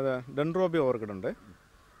ആദ്യം ഡെൻഡ്രോബിയ ഓർക്കിഡ് ഉണ്ട്,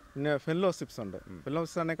 പിന്നെ ഫെല്ലോസിപ്സ് ഉണ്ട്.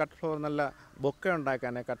 ഫെല്ലോസിപ്സ് ആണെങ്കിൽ കട്ട് ഫ്ലവർ, നല്ല ബൊക്ക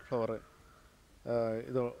ഉണ്ടാക്കാൻ കട്ട് ഫ്ലവർ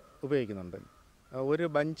ഇത് ഉപയോഗിക്കുന്നുണ്ട്. ഒരു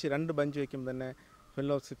ബഞ്ച് 2 ബഞ്ച് വയ്ക്കുമ്പോൾ തന്നെ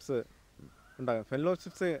ഫെല്ലോസിപ്സ് ഉണ്ടാകും.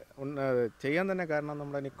 ഫെല്ലോസിപ്സ് ചെയ്യാൻ തന്നെ കാരണം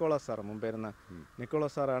നമ്മുടെ നിക്കോളാസ് സാറ്, മുമ്പ് വരുന്ന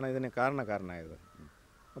നിക്കോളാസ് സാറാണ് ഇതിന് കാരണക്കാരനായത്.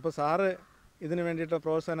 അപ്പോൾ സാറ് ഇതിന് വേണ്ടിയിട്ട്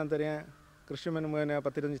പ്രോത്സാഹനം തരാൻ കൃഷിമന് മുഖേന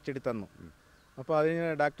 10-20 ചെടി തന്നു. അപ്പോൾ അതിന്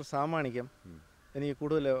ഡോക്ടർ സാമാണിക്യം എനിക്ക്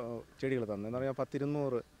കൂടുതൽ ചെടികൾ തന്നു, എന്ന് പറഞ്ഞാൽ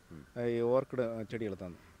 10-200 ഈ ഓർക്കിഡ് ചെടികൾ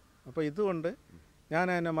തന്നു. അപ്പോൾ ഇതുകൊണ്ട് ഞാൻ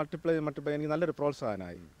അതിനെ മൾട്ടിപ്ലൈ എനിക്ക് നല്ലൊരു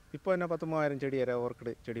പ്രോത്സാഹനമായി. ഇപ്പോൾ തന്നെ 10,000 ചെടി വരെ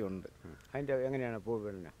ഓർക്കിഡ് ചെടിയുണ്ട്. അതിൻ്റെ എങ്ങനെയാണ് പൂ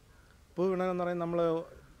വിപണന? പൂ വിപണനം എന്ന് പറയുന്നത് നമ്മൾ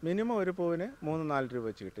മിനിമം ഒരു പൂവിന് 3-4 രൂപ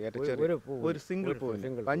വെച്ച് കിട്ടും. ഒരു സിംഗിൾ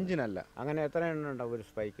പൂവിന്, പഞ്ചിനല്ല. അങ്ങനെ എത്ര എണ്ണം ഉണ്ടാവും ഒരു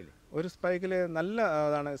സ്പൈക്കിൽ? ഒരു സ്പൈക്കിൽ നല്ല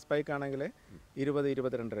അതാണ് സ്പൈക്ക് ആണെങ്കിൽ 20-22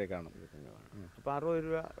 രൂപ കാണും. അപ്പോൾ 60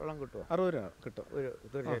 രൂപയോളം കിട്ടുമോ? 60 രൂപ കിട്ടും.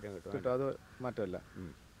 തീർച്ചയായിട്ടും കിട്ടും, അത് മാറ്റമല്ല.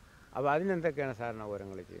 അപ്പോൾ അതിനെന്തൊക്കെയാണ് സാധാരണ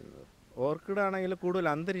ഓരങ്ങൾ ചെയ്യുന്നത്? ഓർക്കിഡ് ആണെങ്കിൽ കൂടുതൽ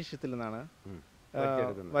അന്തരീക്ഷത്തിൽ നിന്നാണ്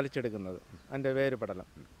വലിച്ചെടുക്കുന്നത്, അതിൻ്റെ വേര് പടലം.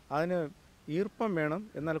 അതിന് ഈർപ്പം വേണം,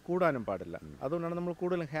 എന്നാൽ കൂടാനും പാടില്ല. അതുകൊണ്ടാണ് നമ്മൾ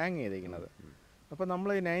കൂടുതലും ഹാങ് ചെയ്തിരിക്കുന്നത്. അപ്പോൾ നമ്മൾ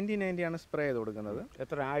 90-90 ആണ് സ്പ്രേ ചെയ്ത് കൊടുക്കുന്നത്.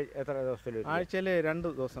 എത്ര ദിവസത്തിൽ? ആഴ്ചയിൽ 2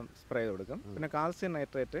 ദിവസം സ്പ്രേ ചെയ്ത് കൊടുക്കും. പിന്നെ കാൽസ്യം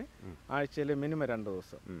നൈട്രേറ്റ് ആഴ്ചയിൽ മിനിമം 2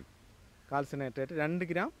 ദിവസം. കാൽസ്യം നൈട്രേറ്റ് 2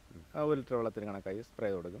 ഗ്രാം 1 ലിറ്റർ വെള്ളത്തിന് കണക്കായി സ്പ്രേ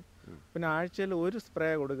ചെയ്ത് കൊടുക്കും. പിന്നെ ആഴ്ചയിൽ ഒരു സ്പ്രേ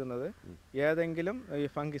കൊടുക്കുന്നത് ഏതെങ്കിലും ഈ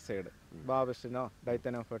ഫംഗിസൈഡ്, ബാബിസിനോ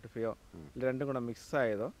ഡൈത്തനോ ഫെർട്ടിഫിയോ രണ്ടും കൂടെ മിക്സ്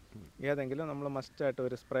ആയതോ ഏതെങ്കിലും നമ്മൾ മസ്റ്റായിട്ട്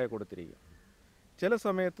ഒരു സ്പ്രേ കൊടുത്തിരിക്കും. ചില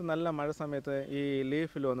സമയത്ത് നല്ല മഴ സമയത്ത് ഈ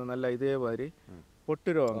ലീഫിൽ വന്ന് നല്ല ഇതേമാതിരി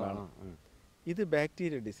പൊട്ടുരോഗം കാണും. ഇത്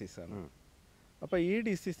ബാക്ടീരിയ ഡിസീസാണ്. അപ്പോൾ ഈ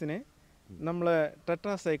ഡിസീസിന് നമ്മൾ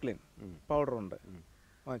ടെട്രാസൈക്ലിൻ പൗഡറുണ്ട്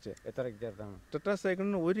വാങ്ങിച്ചേ. എത്ര ചേർത്താണ്?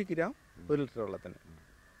 ടെട്രാസൈക്ലിന് 1 ഗ്രാം 1 ലിറ്റർ വെള്ളത്തിന്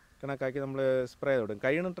കണക്കാക്കി നമ്മൾ സ്പ്രേ ചെയ്ത് കൊടുക്കും.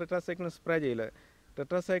 കഴിയണം ടെട്രാസൈക്ലിൻ സ്പ്രേ ചെയ്യില്ല.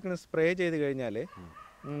 ടെട്രാസൈക്ലിൻ സ്പ്രേ ചെയ്ത് കഴിഞ്ഞാൽ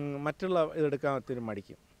മറ്റുള്ള ഇതെടുക്കാൻ ഒത്തിരി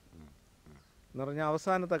മടിക്കും. എന്ന് പറഞ്ഞാൽ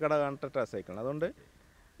അവസാനത്തെ ഘടകമാണ് ടെട്രാസൈക്ലിൻ. അതുകൊണ്ട്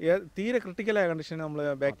തീരെ ക്രിട്ടിക്കലായ കണ്ടീഷന് നമ്മൾ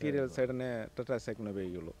ബാക്ടീരിയൽ സൈഡിനെ ടെട്രാസൈക്ലിൻ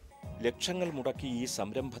ഉപയോഗിക്കുള്ളൂ. ലക്ഷങ്ങൾ മുടക്കി ഈ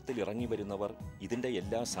സംരംഭത്തിൽ ഇറങ്ങി വരുന്നവർ ഇതിൻ്റെ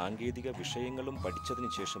എല്ലാ സാങ്കേതിക വിഷയങ്ങളും പഠിച്ചതിന്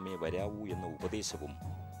ശേഷമേ വരാവൂ എന്ന ഉപദേശവും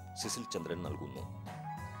സിസിൽ ചന്ദ്രൻ നൽകുന്നു.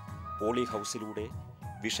 പോളി ഹൗസിലൂടെ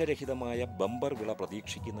വിഷരഹിതമായ ബമ്പർ വിള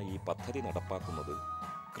പ്രതീക്ഷിക്കുന്ന ഈ പദ്ധതി നടപ്പാക്കുന്നത്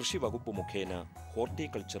കൃഷി വകുപ്പ് മുഖേന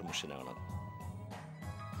ഹോർട്ടിക്കൾച്ചർ മിഷനാണ്.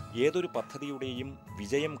 ഏതൊരു പദ്ധതിയുടെയും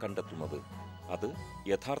വിജയം കണ്ടെത്തുന്നത് അത്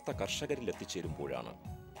യഥാർത്ഥ കർഷകരിൽ എത്തിച്ചേരുമ്പോഴാണ്.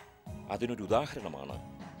 അതിനൊരു ഉദാഹരണമാണ്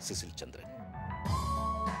സിസിൽ ചന്ദ്രൻ.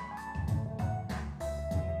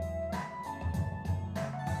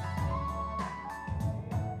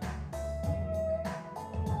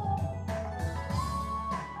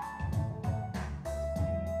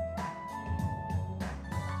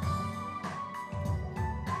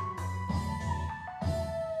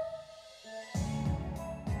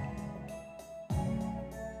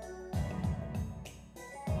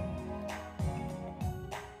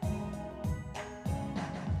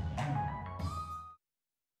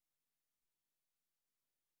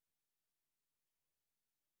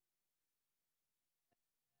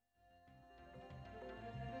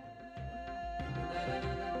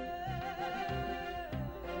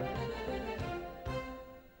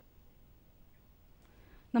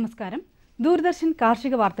 നമസ്കാരം. ദൂരദർശൻ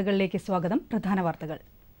കാർഷിക വാർത്തകളിലേക്ക് സ്വാഗതം. പ്രധാന വാർത്തകൾ.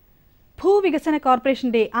 ഭൂവികസന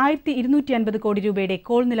കോർപ്പറേഷന്റെ 1250 കോടി രൂപയുടെ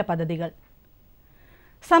കോൾനില പദ്ധതികൾ.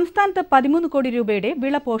 സംസ്ഥാനത്ത് 13 കോടി രൂപയുടെ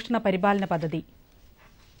വിള പോഷണ പരിപാലന പദ്ധതി.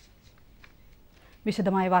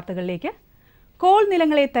 വിശദമായ വാർത്തകളിലേക്ക്. കോൾ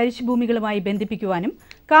നിലങ്ങളെ തരിശുഭൂമികളുമായി ബന്ധിപ്പിക്കുവാനും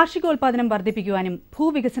കാർഷികോൽപാദനം വർദ്ധിപ്പിക്കുവാനും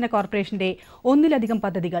ഭൂവികസന കോർപ്പറേഷന്റെ ഒന്നിലധികം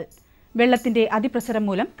പദ്ധതികൾ. വെള്ളത്തിന്റെ അതിപ്രസരം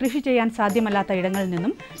മൂലം കൃഷി ചെയ്യാൻ സാധ്യമല്ലാത്ത ഇടങ്ങളിൽ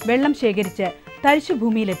നിന്നും വെള്ളം ശേഖരിച്ച്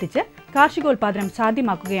തരിശുഭൂമിയിലെത്തിച്ച് കാർഷികോൽപാദനം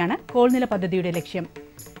സാധ്യമാക്കുകയാണ് കോൾനില പദ്ധതിയുടെ ലക്ഷ്യം.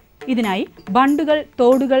 ഇതിനായി ബണ്ടുകൾ,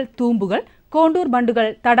 തോടുകൾ, തൂമ്പുകൾ, കോണ്ടൂർ ബണ്ടുകൾ,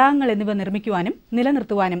 തടാകങ്ങൾ എന്നിവ നിർമ്മിക്കുവാനും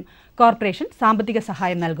നിലനിർത്തുവാനും കോർപ്പറേഷൻ സാമ്പത്തിക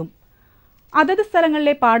സഹായം നൽകും. അതത്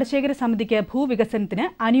സ്ഥലങ്ങളിലെ പാടശേഖര സമിതിക്ക് ഭൂവികസനത്തിന്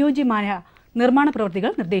അനുയോജ്യമായ നിർമ്മാണ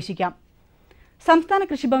പ്രവൃത്തികൾ നിർദ്ദേശിക്കാം. സംസ്ഥാന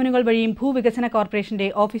കൃഷിഭവനുകൾ വഴിയും ഭൂവികസന കോർപ്പറേഷന്റെ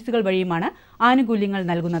ഓഫീസുകൾ വഴിയുമാണ് ആനുകൂല്യങ്ങൾ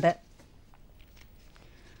നൽകുന്നത്.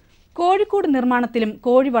 കോഴിക്കൂട് നിർമ്മാണത്തിലും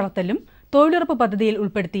കോഴി വളർത്തലിലും തൊഴിലുറപ്പ് പദ്ധതിയിൽ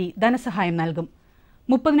ഉൾപ്പെടുത്തി ധനസഹായം നൽകും.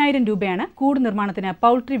 30,000 രൂപയാണ് കൂട് നിർമ്മാണത്തിന്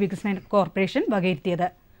പൗൾട്രി വികസന കോർപ്പറേഷൻ വകയിരുത്തിയത്.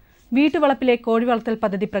 വീട്ടുവളപ്പിലെ കോഴി വളർത്തൽ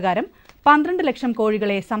പദ്ധതി പ്രകാരം 12 ലക്ഷം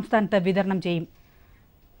കോഴികളെ സംസ്ഥാനത്ത് വിതരണം ചെയ്യും.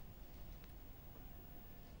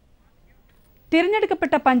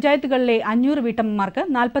 തിരഞ്ഞെടുക്കപ്പെട്ട പഞ്ചായത്തുകളിലെ 500 വീട്ടമ്മമാർക്ക്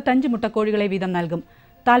 45 മുട്ടക്കോഴികളെ വീതം നൽകും.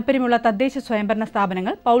 താൽപ്പര്യമുള്ള തദ്ദേശ സ്വയംഭരണ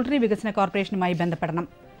സ്ഥാപനങ്ങൾ പൗൾട്രി വികസന കോർപ്പറേഷനുമായി ബന്ധപ്പെടണം.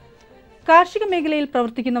 കാർഷിക മേഖലയിൽ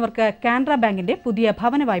പ്രവർത്തിക്കുന്നവർക്ക് കാനറ ബാങ്കിന്റെ പുതിയ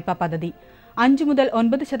ഭവന വായ്പാ പദ്ധതി. 5 മുതൽ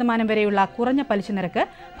 9% വരെയുള്ള കുറഞ്ഞ പലിശ നിരക്ക്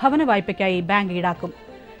ഭവന വായ്പയ്ക്കായി ബാങ്ക് ഈടാക്കും.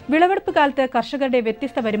 വിളവെടുപ്പ് കാലത്ത് കർഷകരുടെ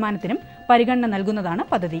വ്യത്യസ്ത വരുമാനത്തിനും പരിഗണന നൽകുന്നതാണ്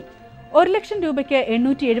പദ്ധതി. 1 ലക്ഷം രൂപയ്ക്ക്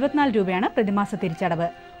 874 രൂപയാണ് പ്രതിമാസ തിരിച്ചടവ്.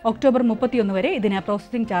 ഒക്ടോബർ 31 വരെ ഇതിന്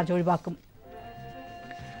പ്രോസസിംഗ് ചാർജ് ഒഴിവാക്കും.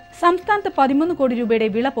 സംസ്ഥാനത്ത് 13 കോടി രൂപയുടെ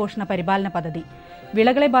വിള പോഷണ പരിപാലന പദ്ധതി.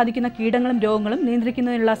 വിളകളെ ബാധിക്കുന്ന കീടങ്ങളും രോഗങ്ങളും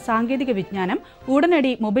നിയന്ത്രിക്കുന്നതിനുള്ള സാങ്കേതിക വിജ്ഞാനം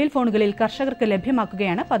ഉടനടി മൊബൈൽ ഫോണുകളിൽ കർഷകർക്ക്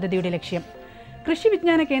ലഭ്യമാക്കുകയാണ് പദ്ധതിയുടെ ലക്ഷ്യം. കൃഷി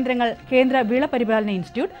വിജ്ഞാന കേന്ദ്രങ്ങൾ, കേന്ദ്ര വിള പരിപാലന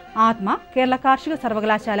ഇൻസ്റ്റിറ്റ്യൂട്ട്, ആത്മ, കേരള കാർഷിക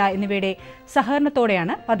സർവകലാശാല എന്നിവയുടെ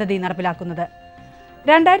സഹകരണത്തോടെയാണ് പദ്ധതി നടപ്പിലാക്കുന്നത്.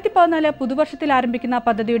 2014 പുതുവർഷത്തിൽ ആരംഭിക്കുന്ന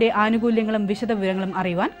പദ്ധതിയുടെ ആനുകൂല്യങ്ങളും വിശദവിവരങ്ങളും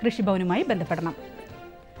അറിയുവാൻ കൃഷിഭവനുമായി ബന്ധപ്പെടണം.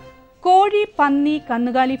 കോഴി, പന്നി,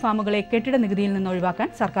 കന്നുകാലി ഫാമുകളെ കെട്ടിട നികുതിയിൽ നിന്ന് ഒഴിവാക്കാൻ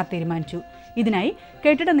സർക്കാർ തീരുമാനിച്ചു. ഇതിനായി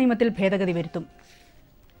കെട്ടിട നിയമത്തിൽ ഭേദഗതി വരുത്തും.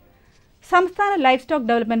 സംസ്ഥാന ലൈഫ് സ്റ്റോക്ക്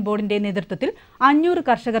ഡെവലപ്മെന്റ് ബോർഡിന്റെ നേതൃത്വത്തിൽ 500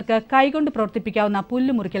 കർഷകർക്ക് കൈകൊണ്ട് പ്രവർത്തിപ്പിക്കാവുന്ന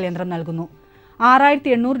പുല്ല് മുറിക്കൽ യന്ത്രം നൽകുന്നു.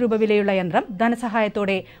 6,800 രൂപ വിലയുള്ള യന്ത്രം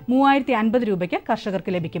ധനസഹായത്തോടെ 3,050 രൂപയ്ക്ക്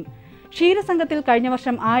കർഷകർക്ക് ലഭിക്കും. ക്ഷീരസംഘത്തിൽ കഴിഞ്ഞ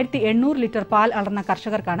വർഷം 1,800 ലിറ്റർ പാൽ അളന്ന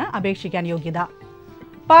കർഷകർക്കാണ് അപേക്ഷിക്കാൻ യോഗ്യത.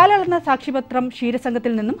 പാൽ അളന്ന സാക്ഷ്യപത്രം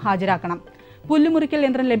ക്ഷീരസംഘത്തിൽ നിന്നും ഹാജരാക്കണം. പുല്ലുമുറിക്കൽ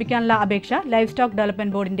യന്ത്രം ലഭിക്കാനുള്ള അപേക്ഷ ലൈഫ് സ്റ്റോക്ക്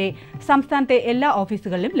ഡെവലപ്മെന്റ് ബോർഡിന്റെ സംസ്ഥാനത്തെ എല്ലാ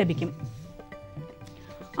ഓഫീസുകളിലും ലഭിക്കും.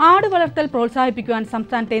 ആട് വളർത്തൽ പ്രോത്സാഹിപ്പിക്കുവാൻ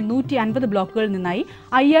സംസ്ഥാനത്തെ 150 ബ്ലോക്കുകളിൽ നിന്നായി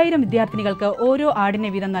 5000 വിദ്യാർത്ഥിനികൾക്ക് ഓരോ ആടിനെ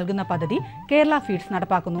വീതം നൽകുന്ന പദ്ധതി കേരള ഫീഡ്സ്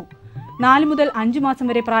നടപ്പാക്കുന്നു. 4 മുതൽ 5 മാസം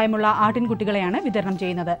വരെ പ്രായമുള്ള ആട്ടിൻകുട്ടികളെയാണ് വിതരണം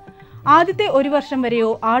ചെയ്യുന്നത്. ആദ്യത്തെ 1 വർഷം വരെയോ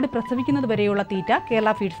ആട് പ്രസവിക്കുന്നത് വരെയുള്ള തീറ്റ കേരള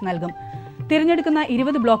ഫീഡ്സ് നൽകും. തിരഞ്ഞെടുക്കുന്ന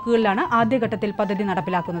 20 ബ്ലോക്കുകളിലാണ് ആദ്യഘട്ടത്തിൽ പദ്ധതി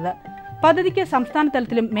നടപ്പിലാക്കുന്നത്. പദ്ധതിക്ക് സംസ്ഥാന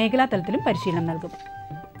തലത്തിലും മേഖലാ തലത്തിലും പരിശീലനം നൽകും.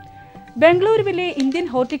 ബംഗളൂരുവിലെ ഇന്ത്യൻ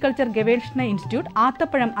ഹോർട്ടിക്കൾച്ചർ ഗവേഷണ ഇൻസ്റ്റിറ്റ്യൂട്ട്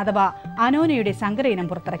ആത്തപ്പഴം അഥവാ അനോനയുടെ സങ്കര ഇനം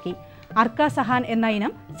പുറത്തിറക്കി. അർക്ക സഹാൻ എന്ന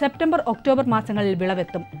ഇനം സെപ്റ്റംബർ, ഒക്ടോബർ മാസങ്ങളിൽ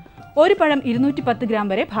വിളവെത്തും. ഒരു പഴം 210 ഗ്രാം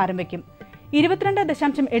വരെ ഭാരം വയ്ക്കും.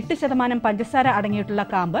 22.8% പഞ്ചസാര അടങ്ങിയിട്ടുള്ള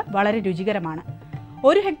കാമ്പ് വളരെ രുചികരമാണ്.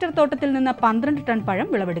 1 ഹെക്ടർ തോട്ടത്തിൽ നിന്ന് 12 ടൺ പഴം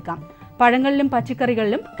വിളവെടുക്കാം. പഴങ്ങളിലും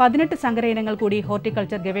പച്ചക്കറികളിലും 18 സങ്കര ഇനങ്ങൾ കൂടി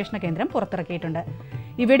ഹോർട്ടിക്കൾച്ചർ ഗവേഷണ കേന്ദ്രം പുറത്തിറക്കിയിട്ടുണ്ട്.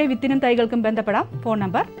 ഇവയുടെ വിത്തിനും തൈകൾക്കും ബന്ധപ്പെടാം. Phone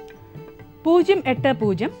number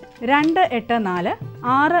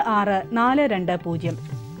 08028466420.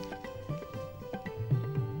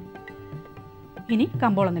 ഇനി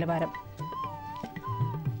കമ്പോള നിലവാരം.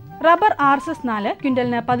 റബ്ബർ RSS 4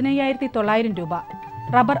 ക്വിൻ്റലിന് 15,900 രൂപ.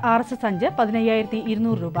 റബ്ബർ RSS 5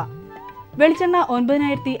 15,200 രൂപ. വെളിച്ചെണ്ണ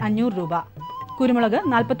 9,500 രൂപ. കുരുമുളക്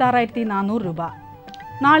 46,400 രൂപ.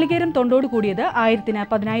 നാളികേരം തൊണ്ടോട് കൂടിയത്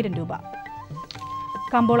 1010,000 രൂപ.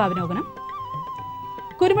 കമ്പോള അവലോകനം.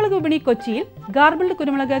 കുരുമുളക് വിപണി കൊച്ചിയിൽ ഗാർബിൾഡ്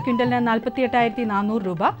കുരുമുളക് ക്വിൻ്റലിന് 48,400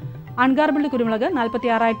 രൂപ. അൺഗാർബിൾഡ് കുരുമുളക്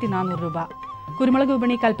 46,400 രൂപ. കുരുമുളക്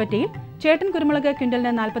വിപണി കൽപ്പറ്റയിൽ ചേട്ടൻ കുരുമുളക്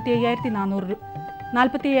ക്വിൻ്റലിന്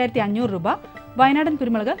 45,500 രൂപ. വയനാടൻ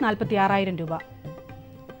കുരുമുളക് 46,000 രൂപ.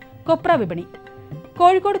 കൊപ്ര വിപണി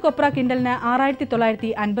കോഴിക്കോട് കൊപ്ര ക്വിൻ്റലിന്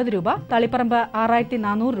 6,950 രൂപ. തളിപ്പറമ്പ്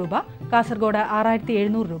 6,400 രൂപ. കാസർഗോഡ്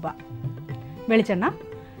 6,700 രൂപ. വെളിച്ചെണ്ണ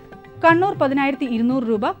കണ്ണൂർ 10,200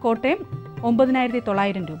 രൂപ. കോട്ടയം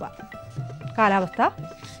 9,900 രൂപ. കാലാവസ്ഥ.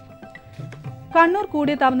 കണ്ണൂർ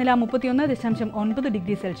കൂടിയ താപനില 31.9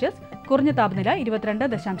 ഡിഗ്രി സെൽഷ്യസ്, കുറഞ്ഞ താപനില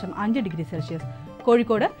 22.5 degree Celsius.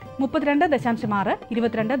 Kozhikode 32.6,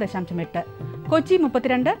 22.8. Kochi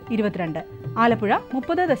 32, 22. Alappuzha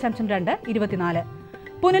 30.2, 24.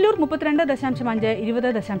 Punalur 32.5,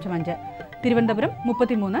 20.5. Thiruvananthapuram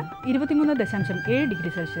 33, 23.7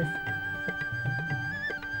 degree Celsius.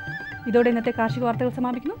 ഇതോടെ ഇന്നത്തെ കാർഷിക വാർത്തകൾ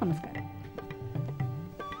സമാപിക്കുന്നു. നമസ്കാരം.